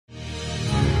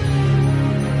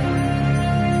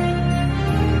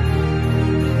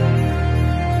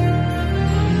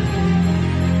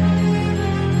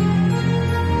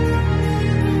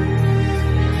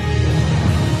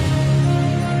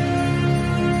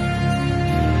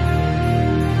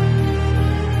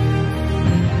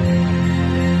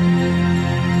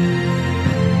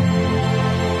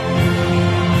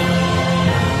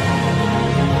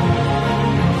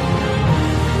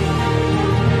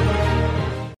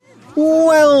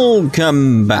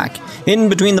Welcome back. In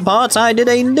between the parts, I did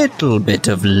a little bit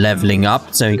of leveling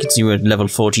up, so you can see we're at level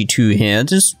 42 here.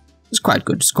 It's quite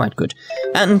good, it's quite good.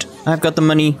 And I've got the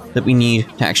money that we need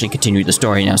to actually continue the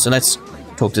story now, so let's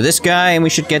talk to this guy, and we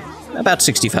should get about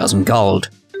 60,000 gold.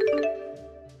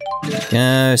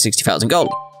 60,000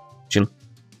 gold. She'll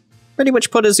pretty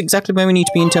much put us exactly where we need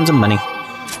to be in terms of money.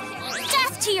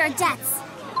 Death to your debts.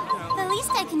 The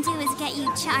least I can do is get you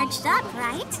charged up,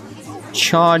 right?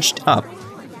 Charged up.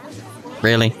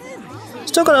 Really?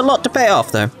 Still got a lot to pay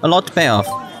off, though. A lot to pay off.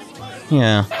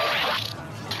 Yeah.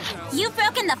 You've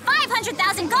broken the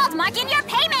 500,000 gold mark in your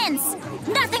payments!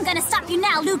 Nothing gonna stop you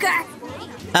now, Ludger!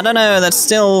 I don't know, that's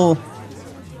still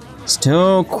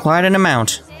quite an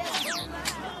amount.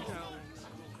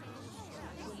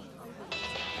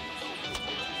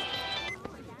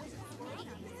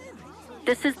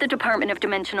 This is the Department of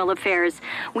Dimensional Affairs.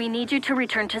 We need you to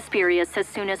return to Spirius as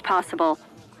soon as possible.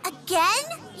 Again?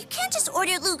 You can't just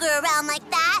order Ludger around like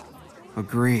that.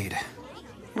 Agreed.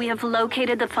 We have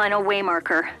located the final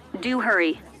waymarker. Do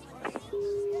hurry.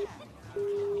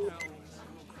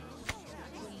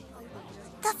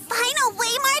 The final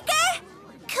waymarker?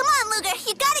 Come on, Ludger,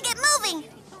 you gotta get moving!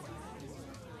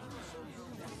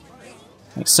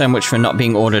 Thanks so much for not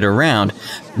being ordered around.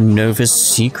 Nova's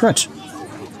secret.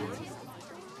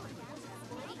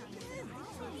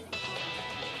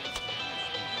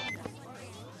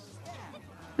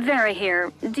 Vera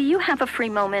here. Do you have a free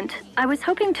moment? I was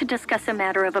hoping to discuss a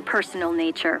matter of a personal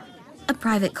nature. A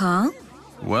private call?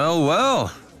 Well, well.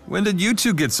 When did you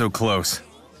two get so close?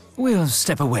 We'll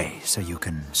step away so you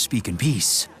can speak in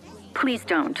peace. Please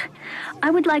don't.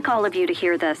 I would like all of you to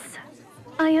hear this.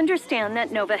 I understand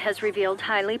that Nova has revealed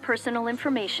highly personal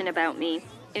information about me.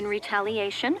 In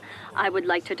retaliation, I would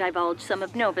like to divulge some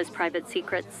of Nova's private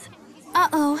secrets.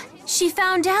 Uh-oh, she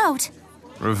found out.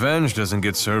 Revenge doesn't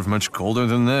get served much colder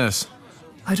than this.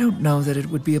 I don't know that it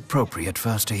would be appropriate for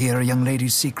us to hear a young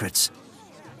lady's secrets.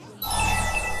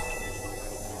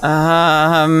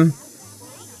 I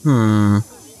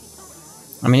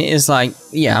mean, it is like,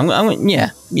 yeah,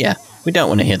 yeah. We don't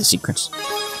want to hear the secrets.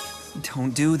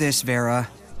 Don't do this, Vera.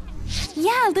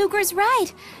 Yeah, Ludger's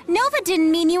right. Nova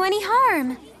didn't mean you any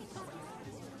harm.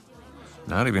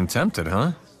 Not even tempted,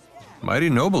 huh? Mighty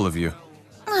noble of you.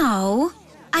 Oh,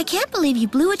 I can't believe you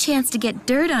blew a chance to get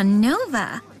dirt on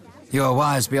Nova. You are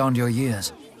wise beyond your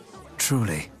years.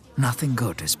 Truly, nothing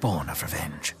good is born of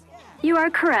revenge. You are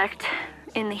correct.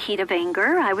 In the heat of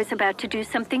anger, I was about to do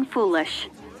something foolish.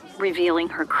 Revealing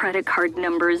her credit card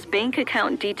numbers, bank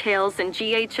account details, and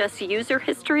GHS user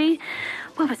history?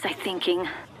 What was I thinking?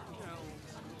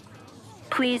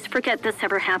 Please forget this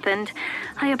ever happened.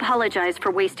 I apologize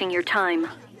for wasting your time.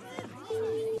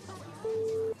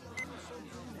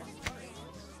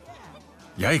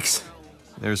 Yikes.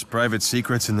 There's private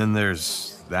secrets and then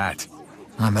there's that.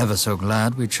 I'm ever so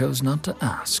glad we chose not to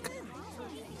ask.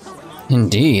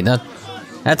 Indeed,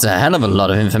 that's a hell of a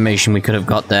lot of information we could have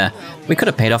got there. We could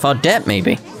have paid off our debt,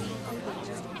 maybe.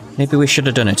 Maybe we should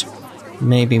have done it.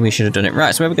 Maybe we should have done it.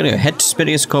 Right, so where we're going to go? Head to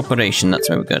Spirius Corporation. That's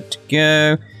where we're going to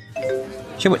go.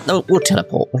 Shall we? No, we'll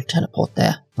teleport. We'll teleport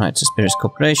there. Right, so Spirius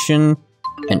Corporation.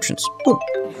 Entrance. Boom.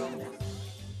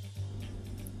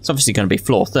 It's obviously going to be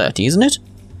floor 30, isn't it?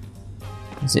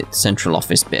 Is it central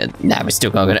office bit? Nah, we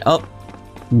still got to get it. Oh,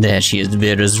 there she is.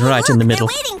 Vera's right in the middle.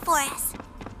 They're waiting for us.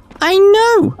 I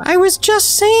know! I was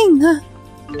just saying that.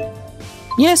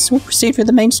 Yes, we'll proceed with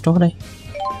the main story.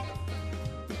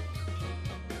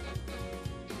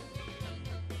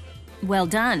 Well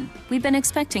done. We've been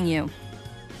expecting you.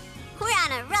 We're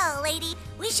on a roll, lady.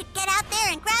 We should get out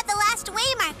there and grab the last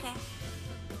waymarker.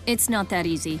 It's not that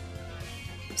easy.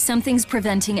 Something's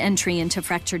preventing entry into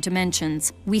fractured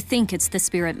dimensions. We think it's the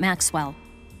spirit Maxwell.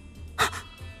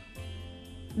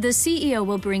 The CEO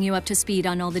will bring you up to speed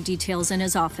on all the details in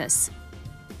his office.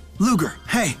 Ludger,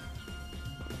 hey!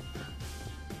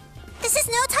 This is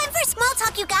no time for small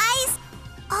talk, you guys.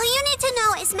 All you need to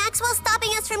know is Maxwell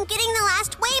stopping us from getting the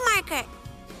last waymarker.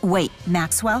 Wait,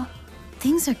 Maxwell?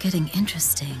 Things are getting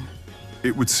interesting.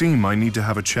 It would seem I need to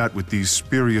have a chat with these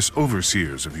spurious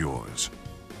overseers of yours.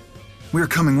 We're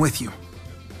coming with you.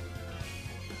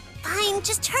 Fine,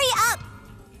 just hurry up.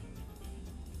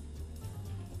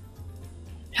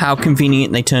 How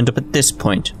convenient they turned up at this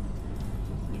point.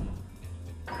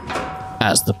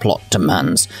 As the plot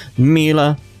demands,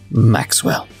 Milla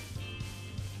Maxwell.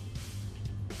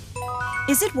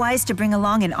 Is it wise to bring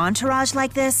along an entourage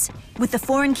like this, with the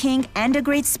foreign king and a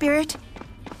great spirit?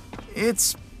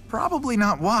 It's probably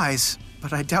not wise,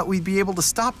 but I doubt we'd be able to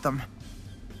stop them.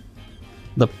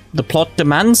 The plot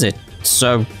demands it,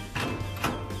 so...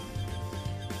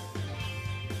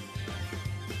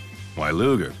 Why,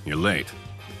 Ludger, you're late.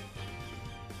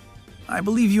 I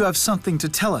believe you have something to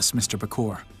tell us, Mr.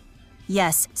 Bakor.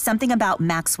 Yes, something about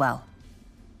Maxwell.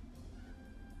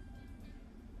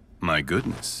 My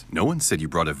goodness, no one said you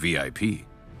brought a VIP.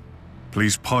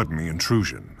 Please pardon the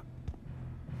intrusion.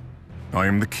 I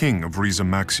am the king of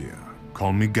Maxia.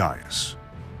 Call me Gaius.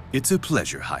 It's a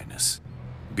pleasure, Highness.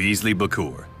 Beasley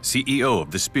Bakor, CEO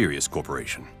of the Spirius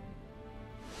Corporation.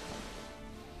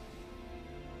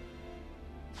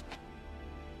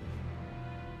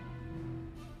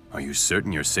 Are you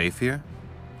certain you're safe here?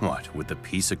 What, with the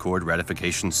peace accord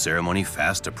ratification ceremony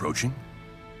fast approaching?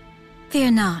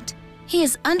 Fear not. He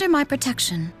is under my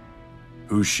protection.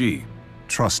 Who's she?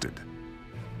 Trusted.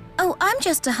 Oh, I'm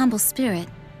just a humble spirit.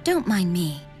 Don't mind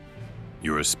me.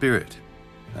 You're a spirit.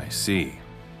 I see.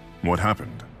 What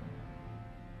happened?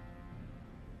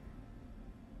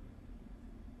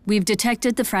 We've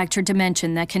detected the fractured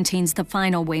dimension that contains the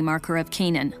final waymarker of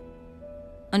Canaan.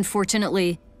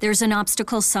 Unfortunately, there's an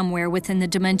obstacle somewhere within the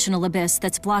dimensional abyss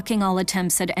that's blocking all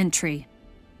attempts at entry.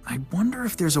 I wonder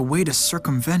if there's a way to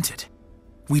circumvent it.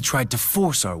 We tried to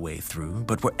force our way through,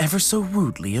 but were ever so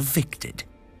rudely evicted.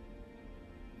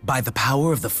 By the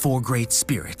power of the 4 great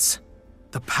spirits.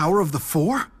 The power of the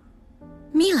 4?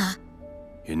 Milla.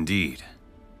 Indeed.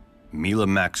 Milla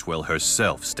Maxwell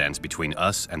herself stands between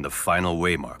us and the final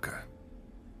waymarker.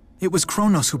 It was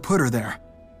Kronos who put her there.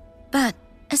 But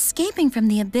escaping from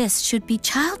the abyss should be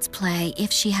child's play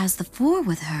if she has the 4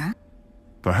 with her.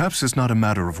 Perhaps it's not a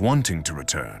matter of wanting to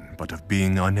return, but of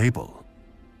being unable.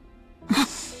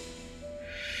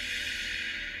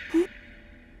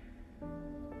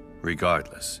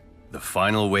 Regardless, the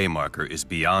final waymarker is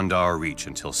beyond our reach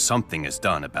until something is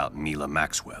done about Milla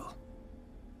Maxwell.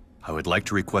 I would like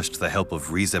to request the help of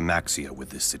Maxia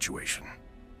with this situation.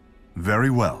 Very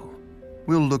well.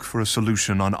 We'll look for a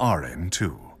solution on our end,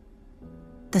 too.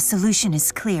 The solution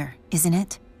is clear, isn't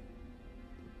it?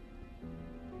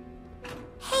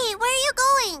 Hey, where are you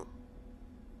going?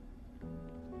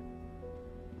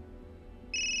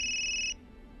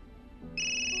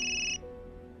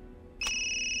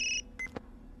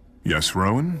 Yes,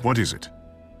 Rowan? What is it?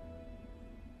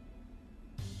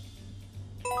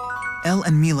 Elle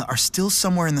and Milla are still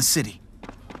somewhere in the city.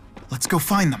 Let's go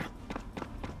find them.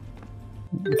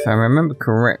 If I remember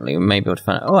correctly, we may be able to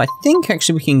find... Oh, I think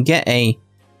actually we can get a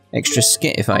extra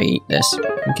skit if I eat this.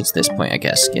 I think it's this point I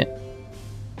get a skit.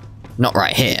 Not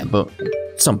right here, but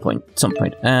some point,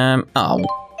 oh.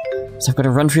 So I've got to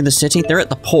run through the city? They're at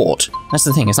the port. That's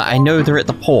the thing, is that I know they're at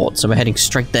the port, so we're heading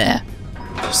straight there.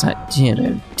 Just like, dear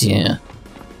oh dear.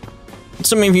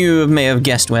 Some of you may have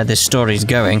guessed where this story's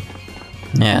going.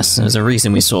 Yes, there's a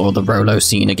reason we saw the Rollo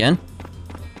scene again.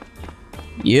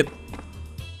 Yep.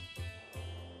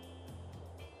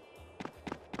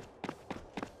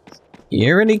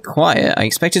 Eerily quiet. I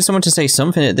expected someone to say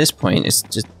something at this point. It's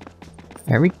just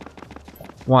very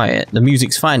quiet. The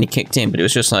music's finally kicked in, but it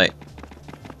was just like...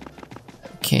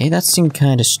 Okay, that seemed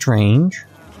kind of strange.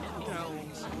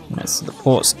 Yes, the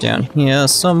port's down here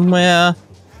somewhere.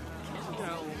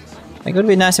 It would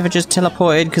be nice if I just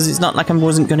teleported, because it's not like I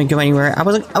wasn't going to go anywhere. I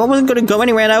wasn't going to go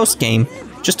anywhere else, game.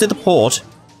 Just to the port.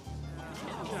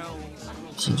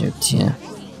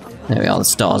 There we are, the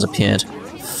stars appeared.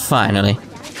 Finally.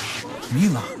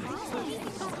 Milla.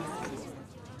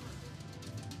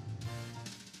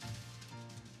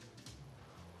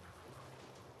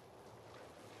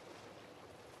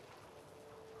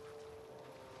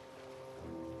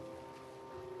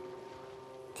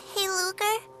 Hey,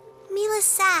 Ludger. Milla's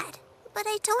sad, but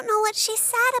I don't know what she's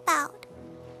sad about.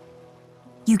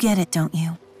 You get it, don't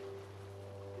you?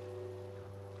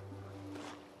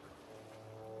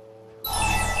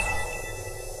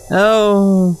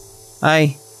 Oh,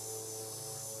 I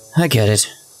get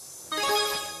it.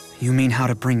 You mean how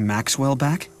to bring Maxwell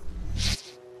back?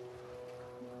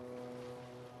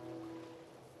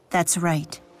 That's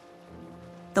right.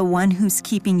 The one who's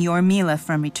keeping your Milla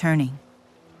from returning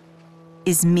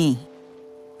is me.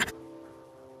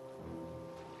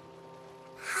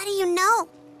 How do you know?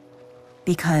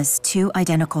 Because 2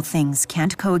 identical things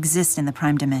can't coexist in the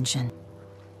Prime Dimension.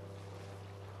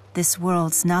 This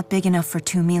world's not big enough for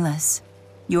 2 Millas.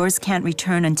 Yours can't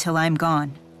return until I'm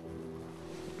gone.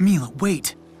 Milla,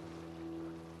 wait.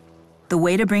 The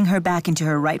way to bring her back into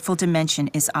her rightful dimension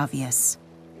is obvious.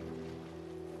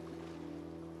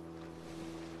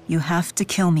 You have to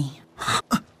kill me.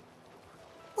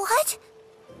 What?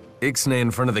 Ixnay in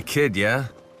front of the kid, yeah?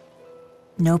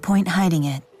 No point hiding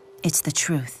it. It's the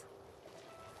truth.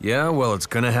 Yeah, well, it's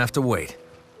gonna have to wait.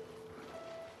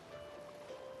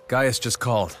 Gaius just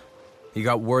called. He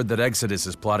got word that Exodus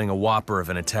is plotting a whopper of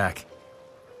an attack.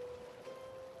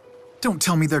 Don't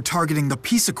tell me they're targeting the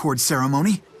peace accord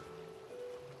ceremony.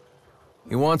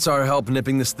 He wants our help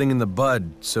nipping this thing in the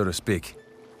bud, so to speak.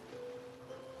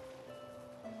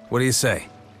 What do you say?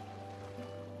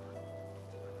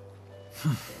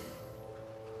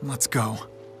 Let's go.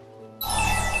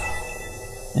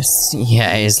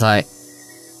 Yeah, it's like...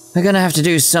 We're gonna have to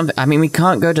do something. I mean, we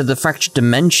can't go to the fractured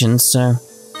dimension, so...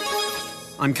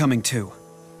 I'm coming too.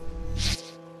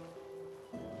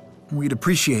 We'd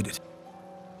appreciate it.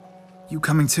 You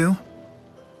coming too?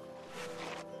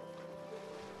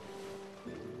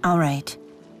 All right.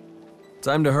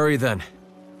 Time to hurry then.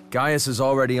 Gaius is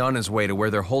already on his way to where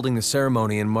they're holding the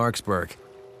ceremony in Marksburg.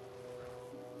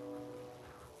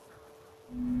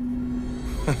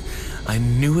 I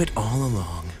knew it all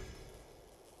along.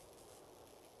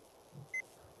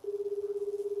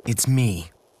 It's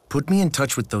me. Put me in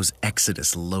touch with those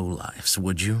Exodus lowlifes,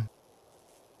 would you?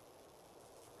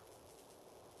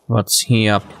 What's he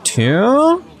up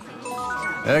to?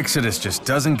 Exodus just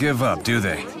doesn't give up, do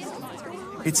they?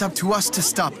 It's up to us to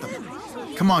stop them.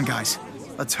 Come on, guys.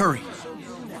 Let's hurry.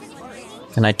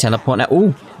 Can I teleport now?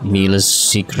 Ooh, Milla's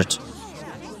secret.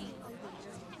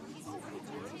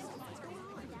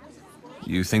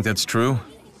 You think that's true?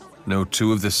 No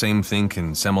two of the same thing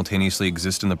can simultaneously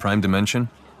exist in the Prime Dimension?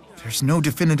 There's no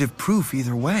definitive proof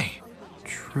either way.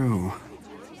 True.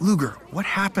 Ludger, what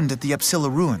happened at the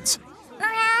Xillia ruins?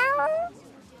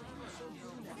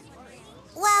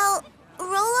 Well,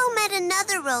 Rollo met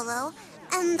another Rollo,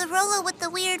 and the Rollo with the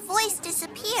weird voice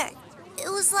disappeared. It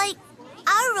was like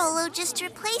our Rollo just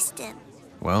replaced him.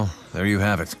 Well, there you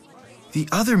have it. The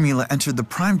other Milla entered the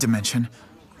Prime Dimension,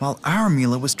 while our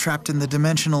Milla was trapped in the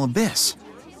dimensional abyss.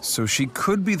 So she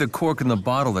could be the cork in the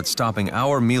bottle that's stopping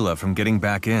our Milla from getting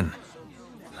back in.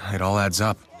 It all adds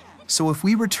up. So if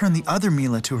we return the other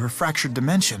Milla to her fractured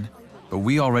dimension... But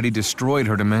we already destroyed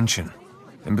her dimension.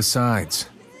 And besides,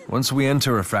 once we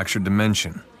enter a fractured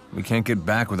dimension, we can't get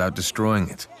back without destroying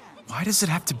it. Why does it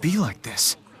have to be like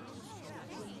this?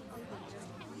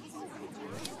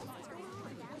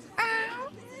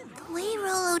 The way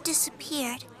Rollo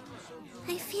disappeared,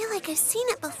 I feel like I've seen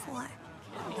it before.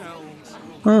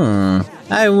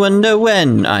 I wonder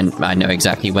when. I know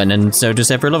exactly when, and so do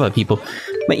several other people.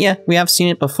 But yeah, we have seen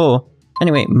it before.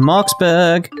 Anyway,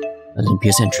 Marksburg,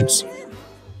 Olympia's entrance.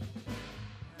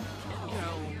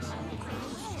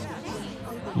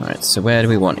 Alright, so where do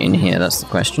we want in here? That's the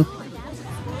question.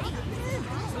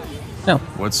 Oh.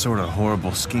 What sort of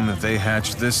horrible scheme have they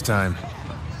hatched this time?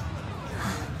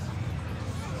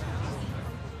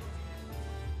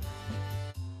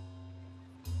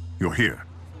 You're here.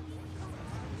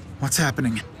 What's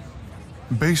happening?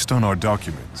 Based on our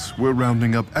documents, we're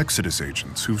rounding up Exodus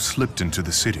agents who've slipped into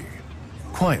the city.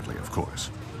 Quietly, of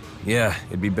course. Yeah,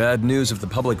 it'd be bad news if the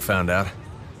public found out.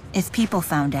 If people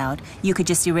found out, you could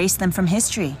just erase them from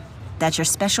history. That's your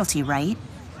specialty, right?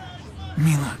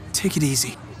 Milla, take it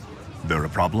easy. There a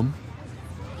problem?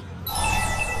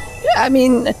 I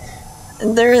mean,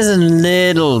 there is a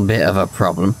little bit of a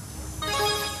problem.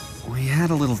 We had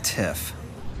a little tiff.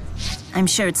 I'm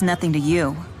sure it's nothing to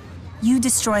you. You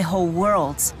destroy whole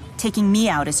worlds. Taking me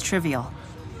out is trivial.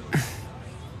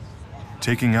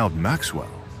 Taking out Maxwell?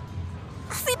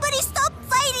 Everybody stop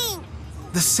fighting!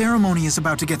 The ceremony is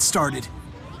about to get started.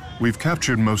 We've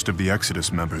captured most of the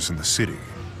Exodus members in the city.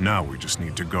 Now we just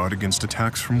need to guard against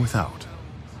attacks from without.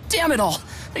 Damn it all!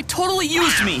 They totally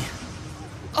used me!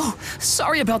 Oh,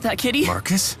 sorry about that, kitty.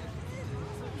 Marcus?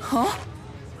 Huh?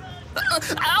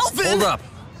 Alvin! Hold up!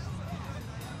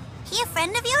 He a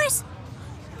friend of yours?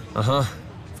 Uh-huh.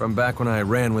 From back when I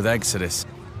ran with Exodus.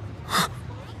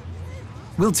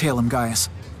 We'll tail him, Gaius.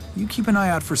 You keep an eye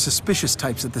out for suspicious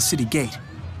types at the city gate.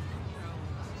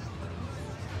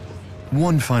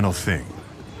 One final thing.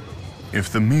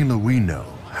 If the Milla we know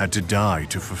had to die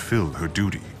to fulfill her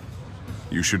duty,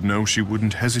 you should know she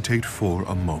wouldn't hesitate for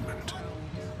a moment.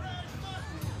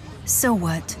 So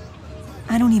what?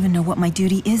 I don't even know what my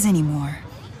duty is anymore.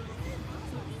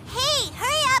 Hey,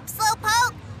 hurry up,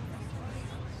 Slowpoke!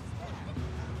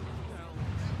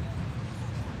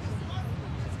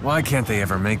 Why can't they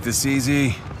ever make this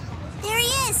easy? There he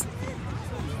is!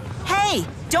 Hey,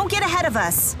 don't get ahead of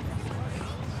us!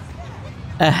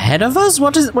 Ahead of us?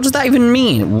 What does that even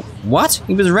mean? What?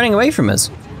 He was running away from us.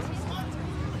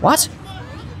 What?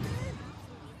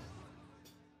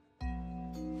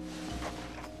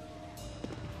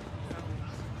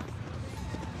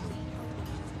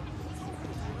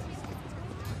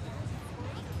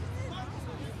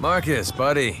 Marcus,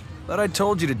 buddy. Thought I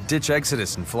told you to ditch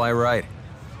Exodus and fly right.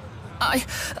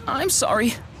 I'm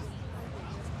sorry.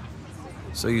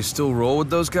 So you still roll with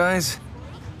those guys?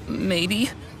 Maybe.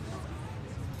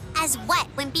 As what,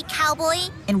 Wimpy Cowboy?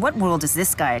 In what world is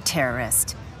this guy a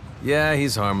terrorist? Yeah,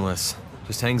 he's harmless.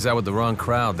 Just hangs out with the wrong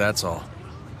crowd, that's all.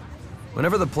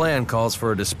 Whenever the plan calls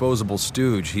for a disposable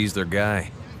stooge, he's their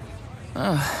guy.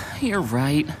 You're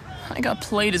right. I got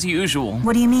played as usual.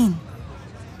 What do you mean?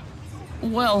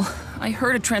 Well, I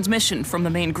heard a transmission from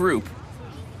the main group.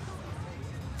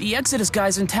 The Exodus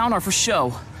guys in town are for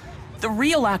show. The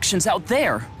real action's out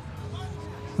there.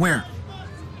 Where?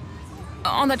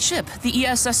 On that ship, the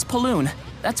ESS Paloon.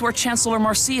 That's where Chancellor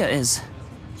Marcia is.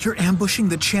 You're ambushing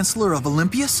the Chancellor of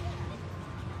Olympius?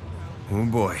 Oh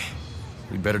boy.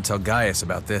 We'd better tell Gaius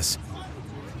about this.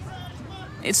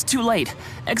 It's too late.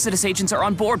 Exodus agents are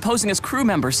on board posing as crew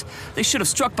members. They should have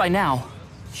struck by now.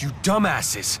 You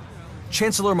dumbasses!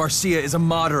 Chancellor Marcia is a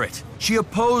moderate. She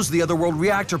opposed the Otherworld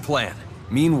reactor plan.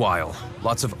 Meanwhile,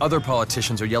 lots of other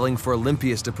politicians are yelling for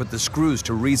Olympius to put the screws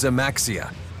to Riza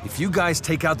Maxia. If you guys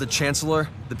take out the Chancellor,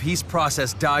 the peace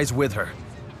process dies with her.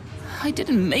 I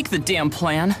didn't make the damn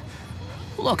plan.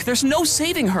 Look, there's no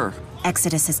saving her.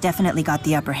 Exodus has definitely got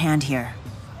the upper hand here.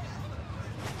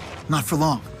 Not for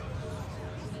long.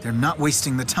 They're not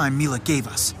wasting the time Milla gave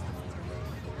us.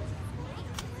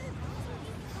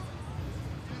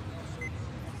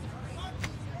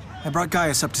 I brought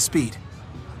Gaius up to speed.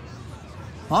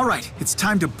 All right, it's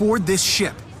time to board this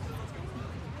ship.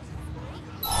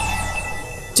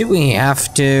 Do we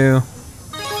have to?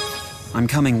 I'm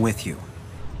coming with you.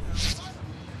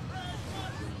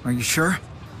 Are you sure?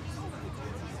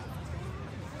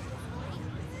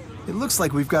 It looks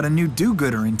like we've got a new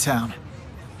do-gooder in town.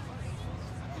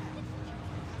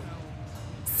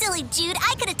 Silly Jude,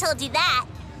 I could have told you that.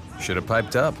 Should have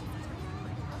piped up.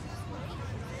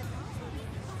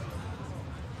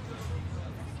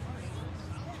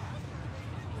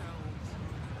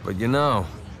 But you know,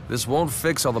 this won't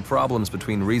fix all the problems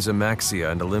between Riza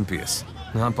Maxia and Olympius.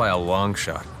 Not by a long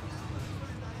shot.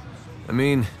 I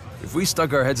mean, if we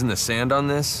stuck our heads in the sand on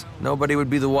this, nobody would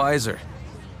be the wiser.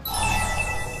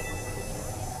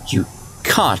 You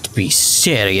can't be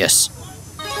serious.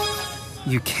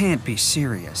 You can't be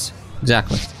serious.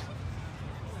 Exactly.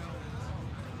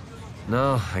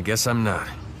 No, I guess I'm not.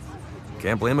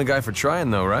 Can't blame a guy for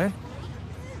trying though, right?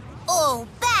 Oh,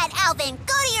 bad, Alvin.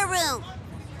 Go to your room.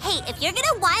 Hey, if you're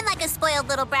gonna whine like a spoiled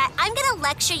little brat, I'm gonna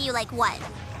lecture you like what?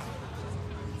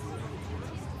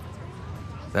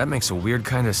 That makes a weird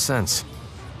kind of sense.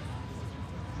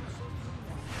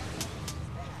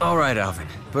 All right, Alvin,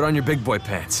 put on your big boy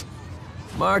pants.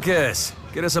 Marcus,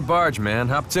 get us a barge, man.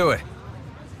 Hop to it.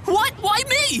 What? Why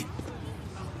me?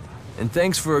 And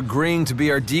thanks for agreeing to be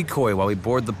our decoy while we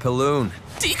board the Paloon.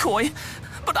 Decoy?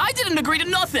 But I didn't agree to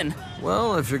nothing.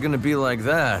 Well, if you're gonna be like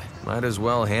that, might as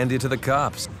well hand you to the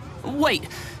cops. Wait.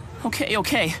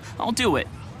 Okay. I'll do it.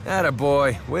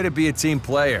 Attaboy. Way to be a team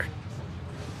player.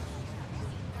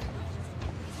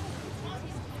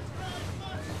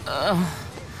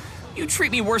 You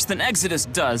treat me worse than Exodus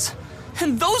does.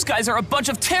 And those guys are a bunch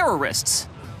of terrorists.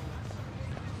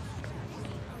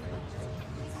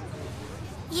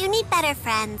 You need better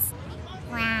friends.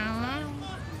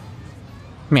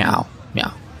 Meow,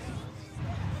 meow.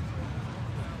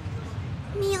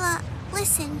 Milla,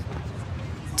 listen.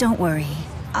 Don't worry.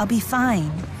 I'll be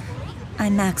fine.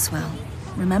 I'm Maxwell.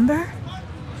 Remember?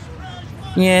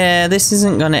 Yeah, this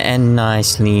isn't gonna end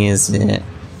nicely, is it?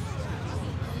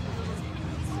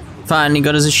 Finally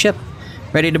got us a ship.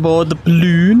 Ready to board the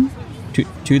balloon?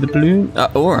 To the balloon?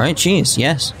 Alright, cheers,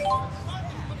 yes.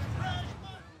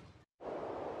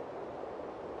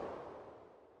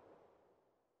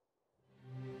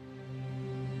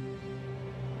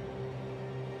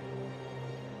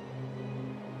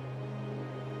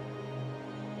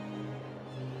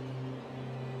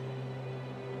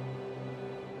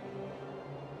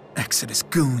 Exodus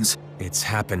goons. It's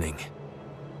happening.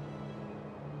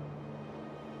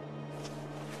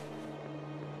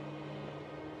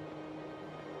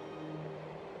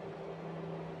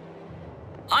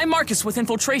 I'm Marcus with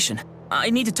infiltration. I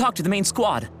need to talk to the main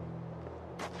squad.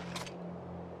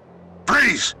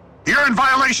 Freeze! You're in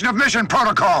violation of mission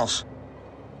protocols!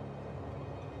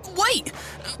 Wait!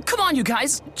 Come on, you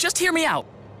guys. Just hear me out.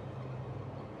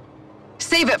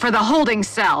 Save it for the holding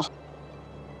cell.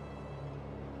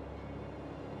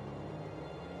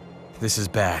 This is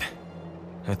bad.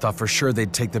 I thought for sure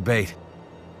they'd take the bait.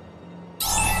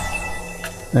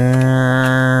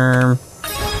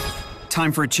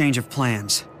 Time for a change of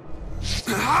plans.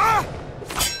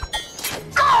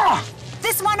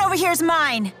 This one over here is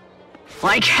mine.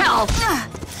 Like hell.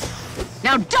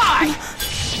 Now die!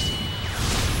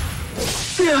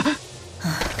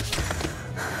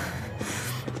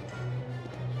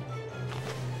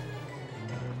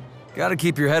 Gotta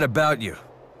keep your head about you,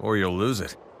 or you'll lose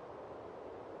it.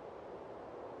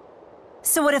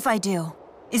 So what if I do?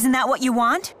 Isn't that what you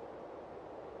want?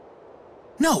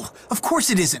 No, of course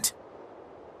it isn't.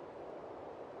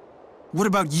 What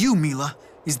about you, Milla?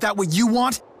 Is that what you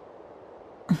want?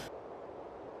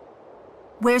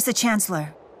 Where's the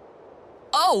Chancellor?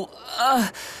 Oh,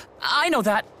 I know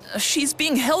that. She's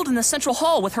being held in the central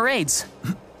hall with her aides.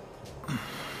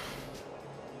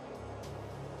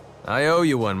 I owe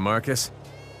you one, Marcus.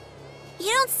 You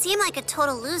don't seem like a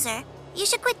total loser. You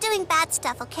should quit doing bad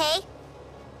stuff, okay?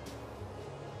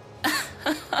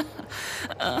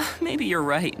 Maybe you're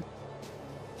right.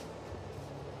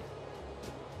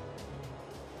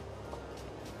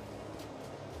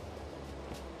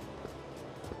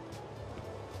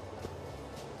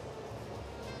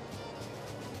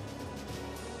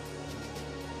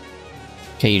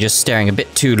 Okay, you're just staring a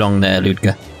bit too long there,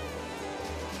 Ludger.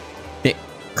 Bit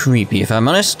creepy, if I'm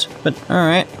honest, but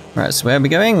alright. Right, so where are we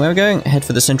going? Where are we going? Head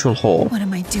for the central hall. What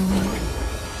am I doing?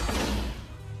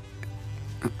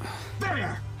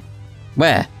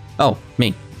 Where? Oh,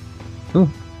 me. Ooh.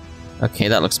 Okay,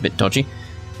 that looks a bit dodgy.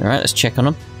 Alright, let's check on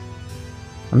him.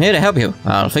 I'm here to help you.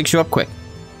 I'll fix you up quick.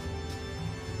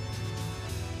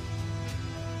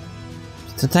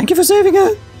 So thank you for saving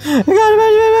her.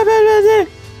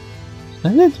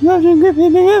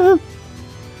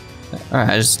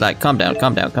 Alright, just like calm down.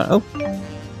 Oh.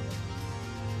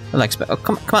 I like oh,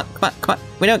 come on.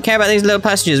 We don't care about these little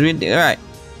passages. Alright.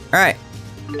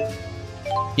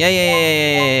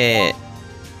 Yeah.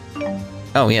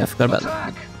 Oh yeah, I forgot about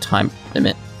the time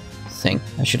limit thing.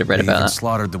 I should have read about that.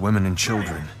 Slaughtered the women and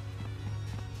children.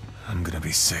 I'm gonna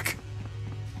be sick.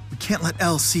 We can't let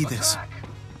Elle see this.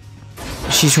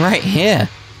 She's right here.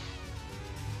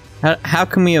 How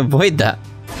can we avoid that?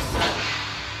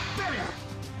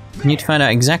 I need to find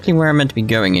out exactly where I'm meant to be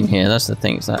going in here. That's the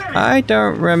thing. Is that I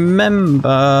don't remember.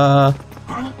 I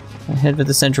head for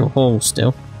the central hall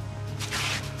still.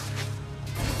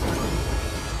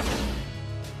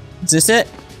 Is this it?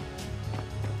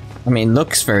 I mean,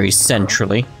 looks very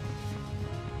centrally.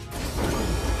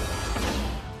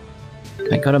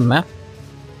 I got a map.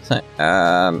 So,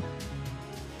 I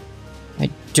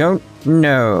don't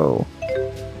know.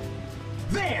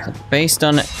 So based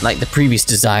on like the previous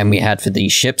design we had for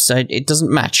these ships, it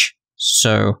doesn't match.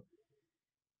 So,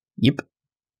 yep.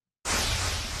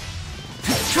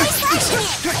 That's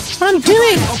what I'm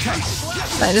doing.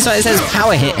 Like, that's why it says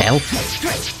power hit, Elle.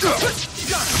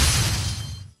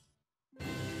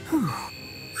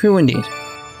 True indeed.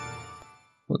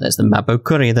 Well, there's the Mabo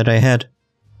curry that I had.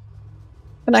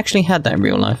 I actually had that in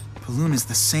real life. Balloon is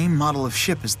the same model of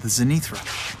ship as the Zenithra.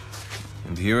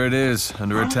 And here it is,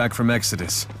 under attack from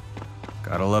Exodus.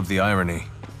 Gotta love the irony.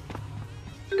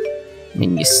 I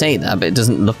mean, you say that, but it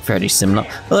doesn't look very similar.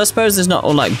 Well, I suppose there's not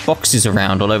all like boxes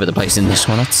around all over the place in this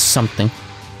one. That's something.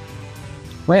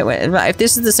 Wait, right, if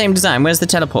this is the same design, where's the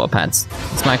teleporter pads?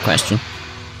 That's my question.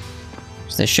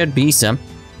 So there should be some.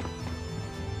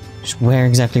 Just where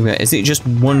exactly where? Is it just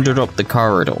wandered up the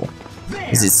corridor?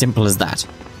 Is it simple as that?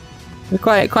 It's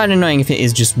quite annoying if it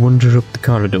is just wandered up the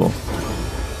corridor.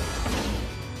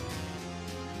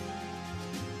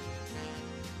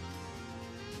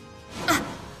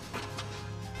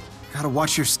 Gotta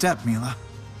watch your step, Milla.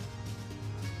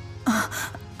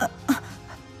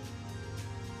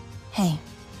 Hey,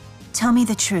 tell me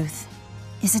the truth.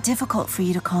 Is it difficult for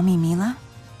you to call me Milla?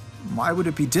 Why would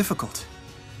it be difficult?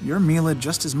 You're Milla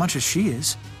just as much as she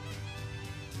is.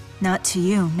 Not to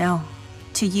you, no.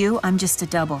 To you, I'm just a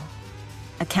double.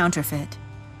 A counterfeit.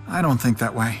 I don't think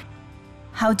that way.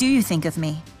 How do you think of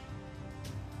me?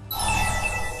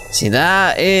 See,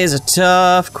 that is a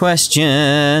tough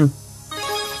question.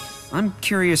 I'm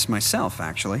curious myself,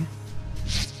 actually.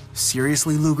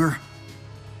 Seriously, Ludger?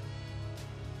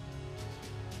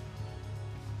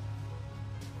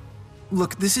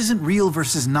 Look, this isn't real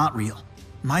versus not real.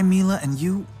 My Milla and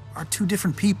you are two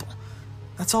different people.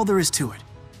 That's all there is to it.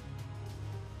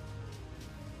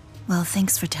 Well,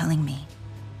 thanks for telling me.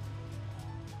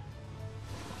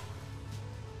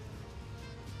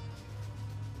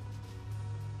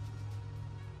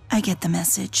 I get the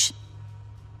message.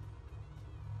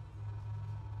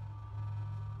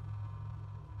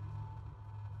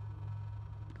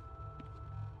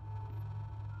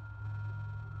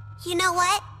 You know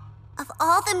what? Of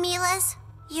all the Millas,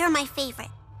 you're my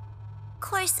favorite. Of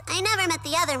course, I never met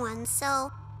the other ones,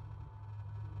 so...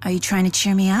 Are you trying to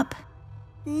cheer me up?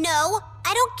 No,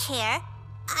 I don't care.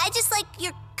 I just like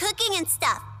your cooking and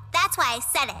stuff. That's why I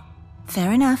said it.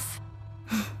 Fair enough.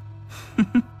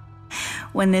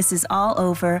 When this is all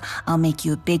over, I'll make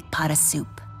you a big pot of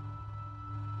soup.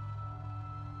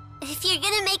 If you're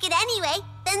gonna make it anyway,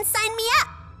 then sign me up.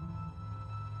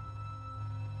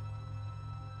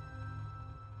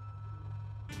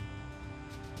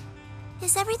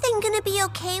 Is everything gonna be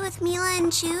okay with Milla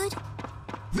and Jude?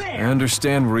 I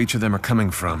understand where each of them are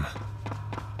coming from.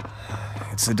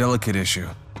 It's a delicate issue.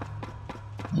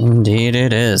 Indeed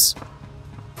it is.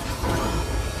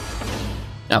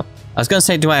 Oh, I was gonna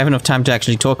say, do I have enough time to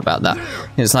actually talk about that?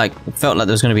 It's like, it felt like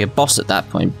there was gonna be a boss at that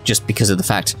point, just because of the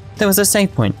fact there was a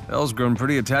save point. Elle's grown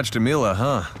pretty attached to Milla,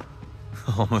 huh?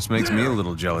 Almost makes me a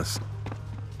little jealous.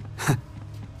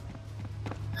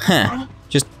 Huh.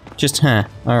 Just huh.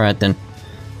 Alright then.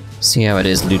 See how it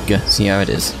is, Ludger. See how it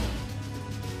is.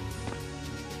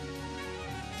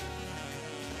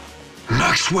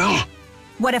 Maxwell?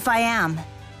 What if I am?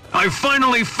 I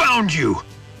finally found you!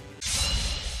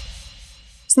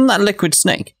 Isn't that Liquid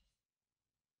Snake?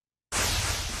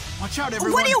 Watch out,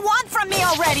 everyone! What do you want from me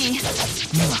already?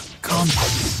 Milla, calm down.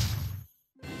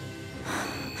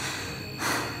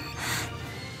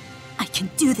 I can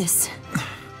do this.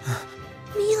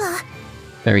 Milla.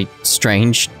 Very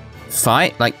strange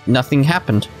fight, like nothing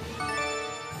happened.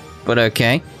 But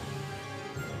okay.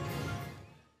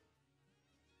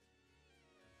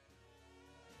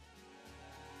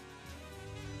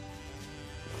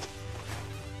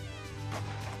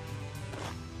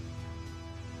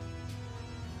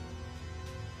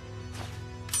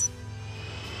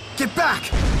 Get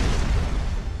back!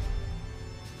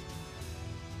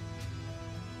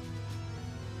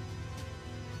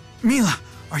 Milla,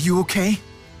 are you okay?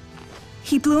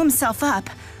 He blew himself up.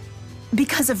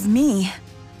 Because of me.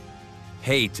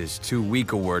 Hate is too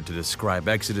weak a word to describe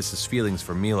Exodus's feelings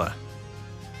for Milla.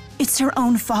 It's her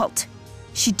own fault.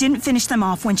 She didn't finish them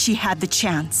off when she had the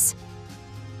chance.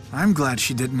 I'm glad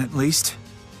she didn't, at least.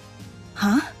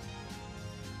 Huh?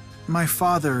 My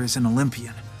father is an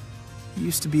Olympian. He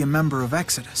used to be a member of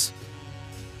Exodus.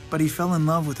 But he fell in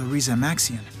love with Ariza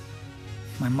Maxian,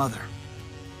 my mother.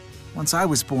 Once I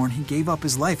was born, he gave up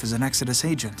his life as an Exodus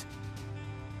agent.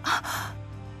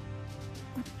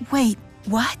 Wait,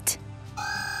 what?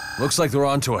 Looks like they're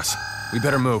onto us. We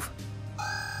better move.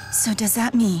 So does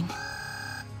that mean,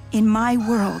 in my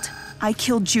world, I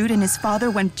killed Jude and his father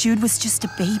when Jude was just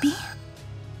a baby?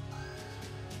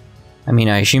 I mean,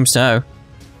 I assume so.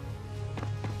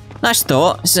 Nice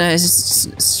thought.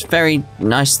 It's a very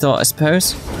nice thought, I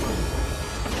suppose.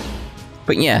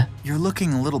 But yeah. You're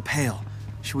looking a little pale.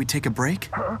 Should we take a break?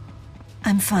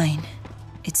 I'm fine.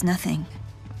 It's nothing.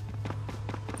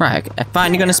 Right,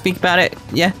 fine, you're gonna speak about it,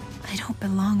 yeah? I don't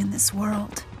belong in this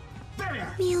world.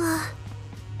 Milla.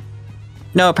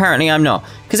 No, apparently I'm not.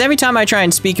 Because every time I try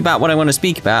and speak about what I want to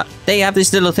speak about, they have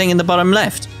this little thing in the bottom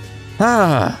left.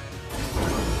 Ah.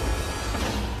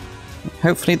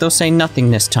 Hopefully they'll say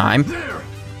nothing this time.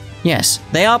 Yes,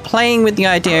 they are playing with the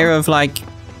idea of, like,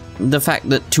 the fact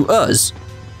that to us,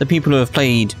 the people who have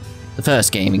played the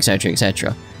first game, etc.,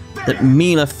 etc., that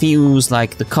Milla feels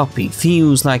like the copy,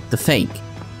 feels like the fake.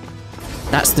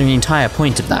 That's the entire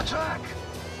point of that.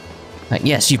 Like,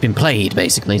 yes, you've been played,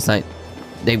 basically. It's like,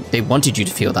 they wanted you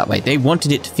to feel that way. They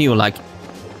wanted it to feel like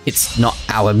it's not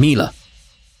our Milla.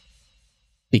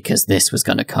 Because this was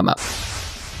going to come up.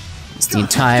 It's the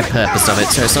entire purpose of it,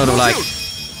 so it's sort of like,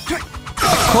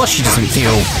 of course she doesn't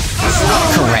feel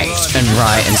correct and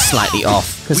right and slightly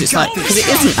off. Because it's like, because it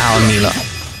isn't our Milla.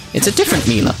 It's a different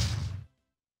Milla.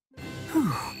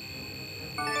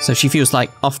 So she feels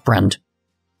like off-brand.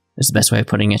 Is the best way of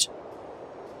putting it.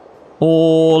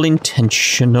 All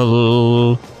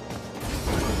intentional.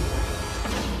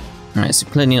 Alright, so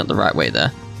clearly not the right way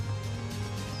there.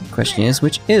 The question is,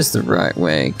 which is the right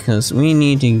way? Because we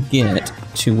need to get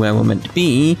to where we're meant to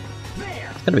be.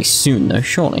 It's gotta be soon though,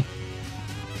 surely.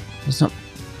 There's not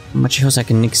much else I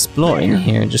can explore in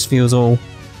here. It just feels all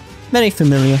very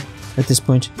familiar at this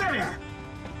point.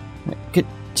 Good.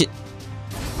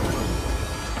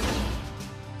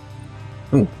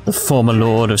 Ooh, the former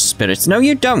Lord of Spirits. No,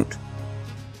 you don't!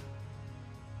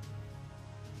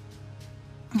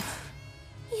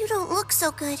 You don't look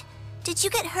so good. Did you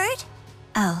get hurt?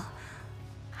 Elle,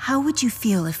 how would you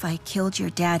feel if I killed your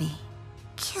daddy?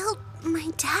 Killed my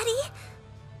daddy?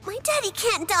 My daddy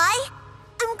can't die.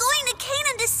 I'm going to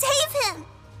Canaan to save him.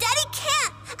 Daddy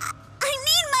can't. I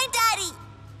need my daddy.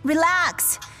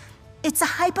 Relax. It's a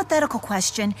hypothetical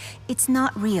question. It's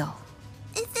not real.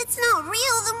 If it's not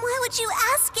real, then why would you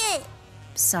ask it?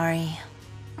 Sorry.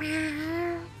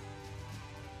 I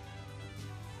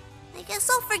guess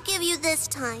I'll forgive you this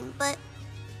time, but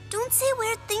don't say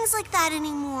weird things like that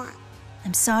anymore.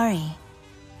 I'm sorry.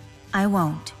 I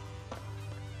won't.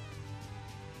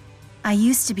 I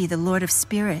used to be the Lord of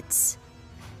Spirits.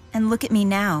 And look at me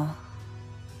now.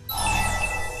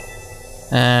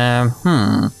 I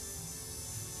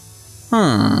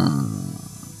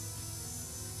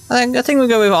think we'll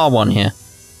go with R1 here.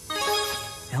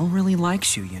 Elle really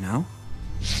likes you, you know?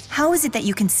 How is it that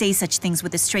you can say such things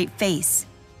with a straight face?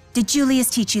 Did Julius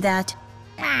teach you that?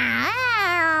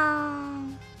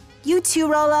 You too,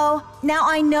 Rollo? Now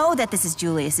I know that this is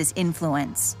Julius's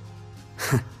influence.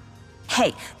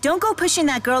 Hey, don't go pushing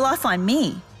that girl off on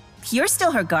me. You're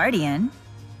still her guardian.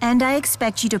 And I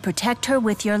expect you to protect her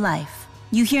with your life.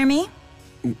 You hear me?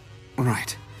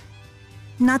 Right.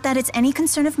 Not that it's any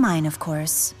concern of mine, of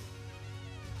course.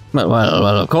 Well,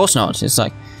 of course not. It's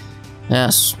like,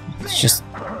 yes, it's just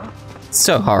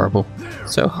so horrible.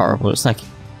 So horrible. It's like,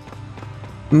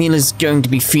 Milla's going to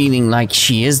be feeling like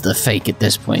she is the fake at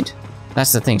this point.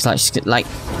 That's the thing. It's like, she's got, like,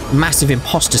 massive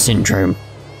imposter syndrome.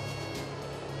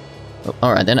 Oh,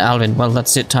 alright then, Alvin. Well,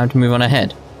 that's it. Time to move on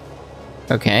ahead.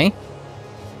 Okay.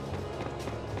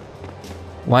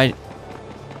 Why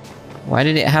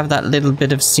did it have that little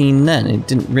bit of scene then? It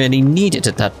didn't really need it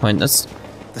at that point. That's...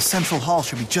 The central hall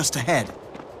should be just ahead.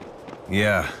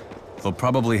 Yeah. They'll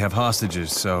probably have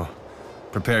hostages, so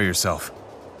prepare yourself.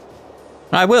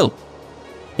 I will.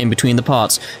 In between the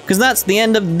parts. Because that's the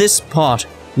end of this part.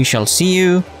 We shall see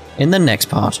you in the next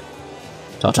part.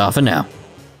 Ta-ta for now.